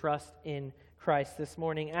encourage you to trust in Christ this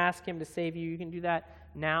morning. Ask Him to save you. You can do that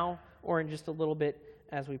now or in just a little bit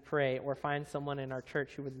as we pray, or find someone in our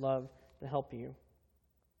church who would love to help you.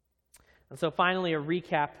 And so finally, a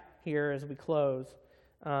recap here as we close.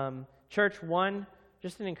 Church, one,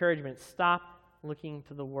 just an encouragement. Stop looking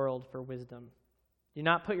to the world for wisdom. Do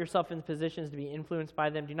not put yourself in positions to be influenced by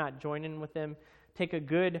them. Do not join in with them. Take a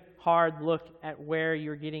good, hard look at where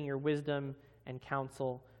you're getting your wisdom and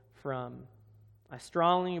counsel from. I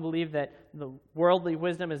strongly believe that the worldly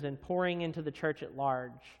wisdom has been pouring into the church at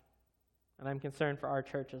large, and I'm concerned for our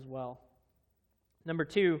church as well. Number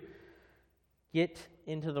two, get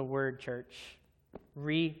into the Word, church.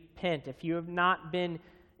 Repent. If you have not been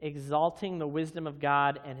exalting the wisdom of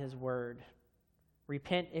God and His Word,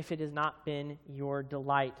 repent if it has not been your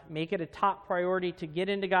delight. Make it a top priority to get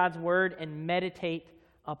into God's Word and meditate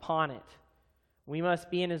upon it. We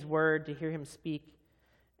must be in His Word to hear Him speak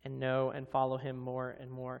and know and follow Him more and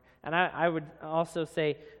more. And I would also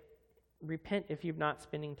say, repent if you've not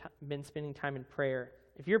been spending time in prayer.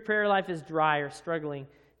 If your prayer life is dry or struggling,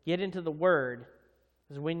 get into the Word.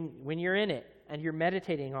 Because when you're in it and you're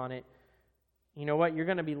meditating on it, you know what? You're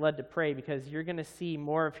going to be led to pray because you're going to see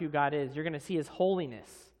more of who God is. You're going to see His holiness,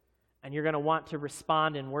 and you're going to want to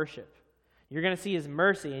respond in worship. You're going to see His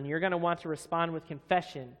mercy, and you're going to want to respond with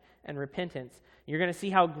confession and repentance. You're going to see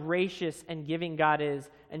how gracious and giving God is,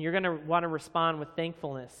 and you're going to want to respond with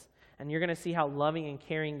thankfulness. And you're going to see how loving and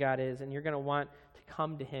caring God is, and you're going to want to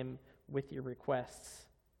come to Him with your requests.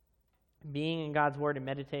 Being in God's Word and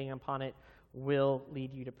meditating upon it will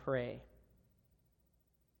lead you to pray.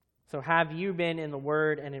 So have you been in the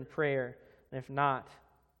Word and in prayer? And if not,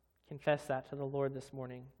 confess that to the Lord this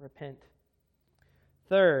morning. Repent.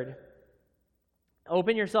 Third,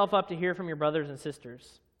 open yourself up to hear from your brothers and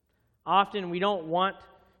sisters. Often we don't want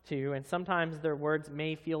to, and sometimes their words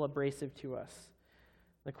may feel abrasive to us.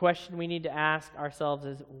 The question we need to ask ourselves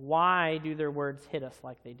is, why do their words hit us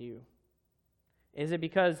like they do? Is it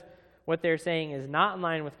because what they're saying is not in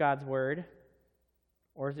line with God's Word,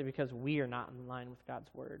 or is it because we are not in line with God's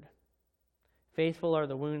Word? Faithful are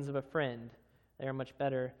the wounds of a friend. They are much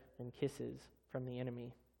better than kisses from the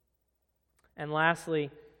enemy. And lastly,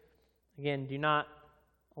 again, do not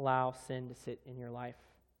allow sin to sit in your life.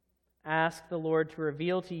 Ask the Lord to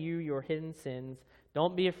reveal to you your hidden sins.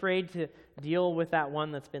 Don't be afraid to deal with that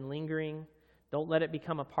one that's been lingering. Don't let it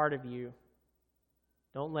become a part of you.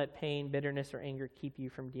 Don't let pain, bitterness, or anger keep you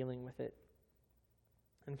from dealing with it.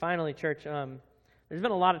 And finally, church, there's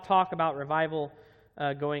been a lot of talk about revival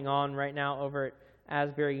going on right now over at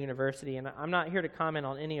Asbury University, and I'm not here to comment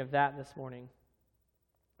on any of that this morning.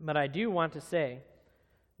 But I do want to say,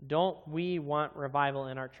 don't we want revival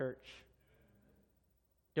in our church?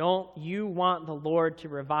 Don't you want the Lord to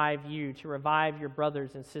revive you, to revive your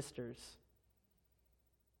brothers and sisters?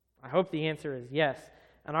 I hope the answer is yes.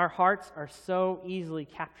 And our hearts are so easily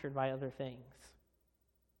captured by other things.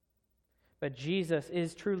 But Jesus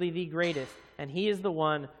is truly the greatest, and He is the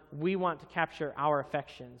one we want to capture our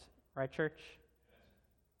affections. Right, church?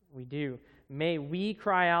 We do. May we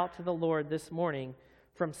cry out to the Lord this morning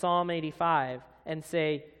from Psalm 85 and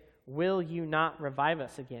say, will you not revive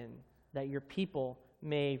us again, that your people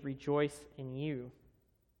may rejoice in you?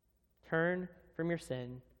 Turn from your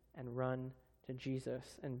sin and run to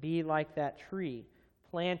Jesus, and be like that tree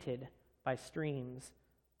planted by streams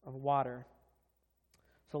of water.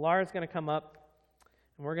 So Laura's going to come up,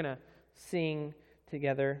 and we're going to sing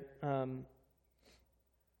together.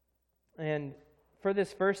 And for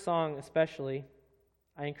this first song especially,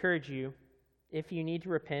 I encourage you, if you need to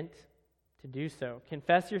repent, to do so.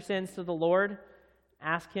 Confess your sins to the Lord.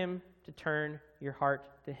 Ask Him to turn your heart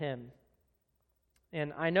to Him.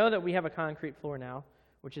 And I know that we have a concrete floor now,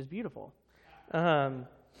 which is beautiful. But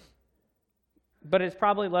it's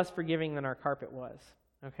probably less forgiving than our carpet was,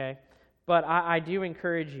 okay? But I do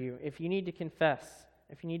encourage you, if you need to confess,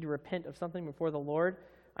 if you need to repent of something before the Lord,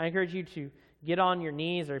 I encourage you to get on your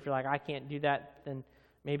knees, or if you're like, I can't do that, then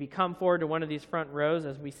maybe come forward to one of these front rows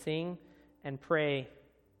as we sing and pray.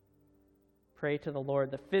 Pray to the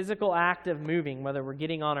Lord. The physical act of moving, whether we're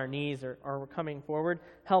getting on our knees or we're coming forward,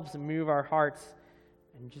 helps move our hearts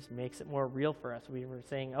and just makes it more real for us. We were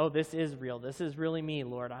saying, oh, this is real. This is really me,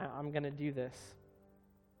 Lord. I'm going to do this.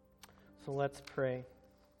 So let's pray.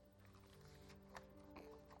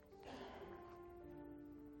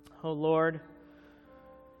 Oh, Lord,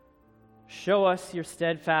 show us your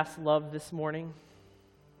steadfast love this morning.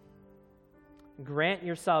 Grant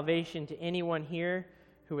your salvation to anyone here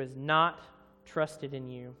who has not trusted in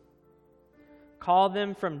you. Call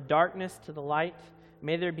them from darkness to the light.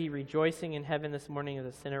 May there be rejoicing in heaven this morning as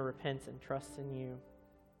a sinner repents and trusts in you.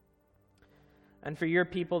 And for your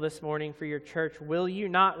people this morning, for your church, will you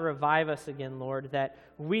not revive us again, Lord, that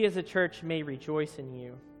we as a church may rejoice in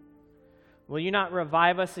you? Will you not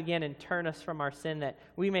revive us again and turn us from our sin, that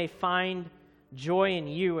we may find joy in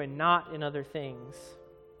you and not in other things?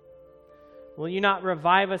 Will you not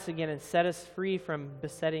revive us again and set us free from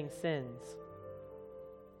besetting sins?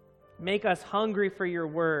 Make us hungry for your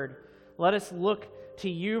word. Let us look to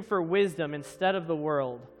you for wisdom instead of the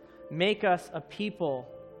world. Make us a people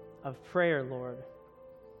of prayer, Lord.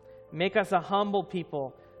 Make us a humble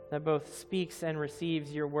people that both speaks and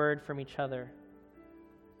receives your word from each other.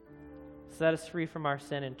 Set us free from our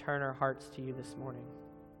sin and turn our hearts to you this morning.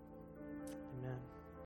 Amen.